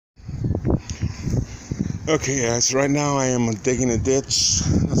Okay guys, right now I am digging a ditch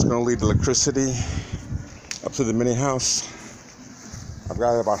that's going to lead electricity up to the mini house. I've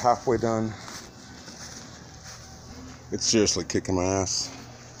got it about halfway done. It's seriously kicking my ass.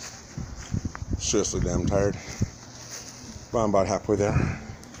 Seriously damn tired. But I'm about halfway there.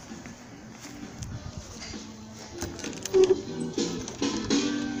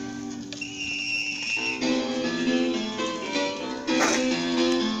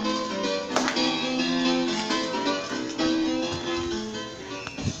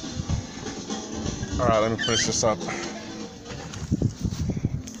 Alright, let me finish this up.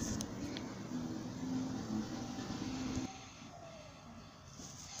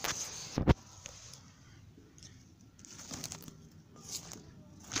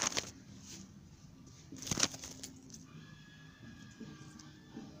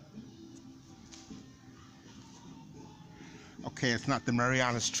 Okay, it's not the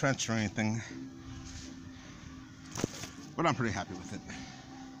Marianas Trench or anything, but I'm pretty happy with it.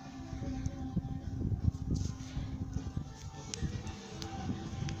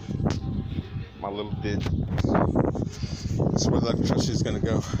 My little ditch. This is where the electricity is going to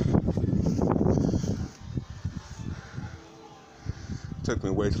go. Took me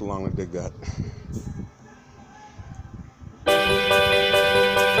way too long to dig that.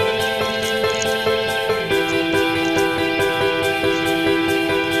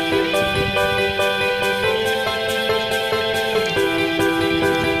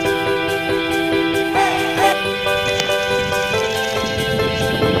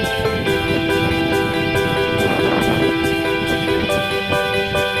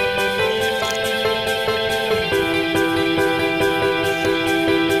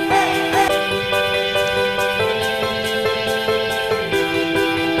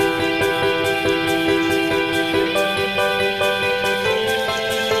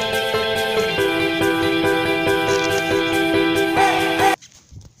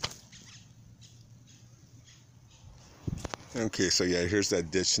 Okay, so yeah, here's that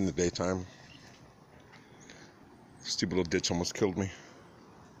ditch in the daytime. Stupid little ditch almost killed me.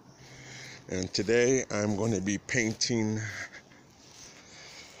 And today I'm going to be painting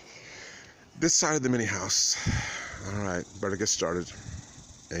this side of the mini house. Alright, better get started.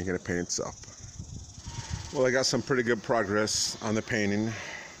 Ain't gonna paint itself. Well, I got some pretty good progress on the painting.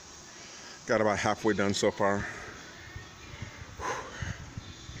 Got about halfway done so far.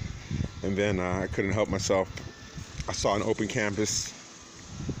 And then I couldn't help myself. I saw an open canvas,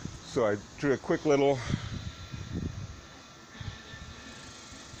 so I drew a quick little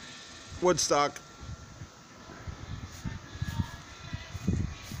Woodstock.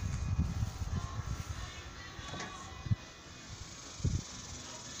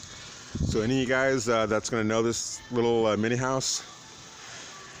 So any of you guys that's going to know this little mini house,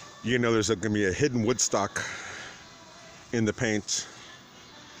 you know there's going to be a hidden Woodstock in the paint.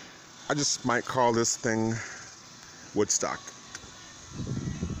 I just might call this thing Woodstock.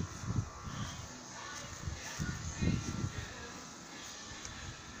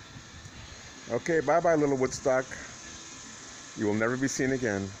 Okay, bye-bye, little Woodstock. You will never be seen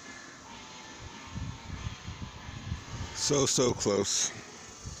again. So close.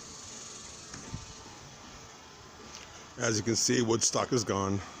 As you can see, Woodstock is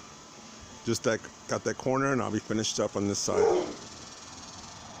gone. Just got that corner, and I'll be finished up on this side.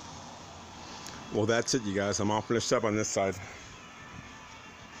 Well, that's it, you guys. I'm all finished up on this side.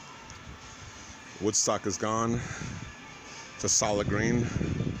 Woodstock is gone. It's a solid green.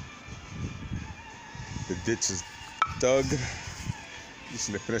 The ditch is dug. Just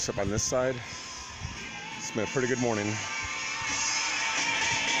need to finish up on this side. It's been a pretty good morning.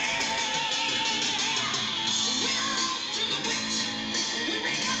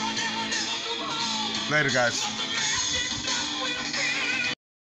 Later, guys.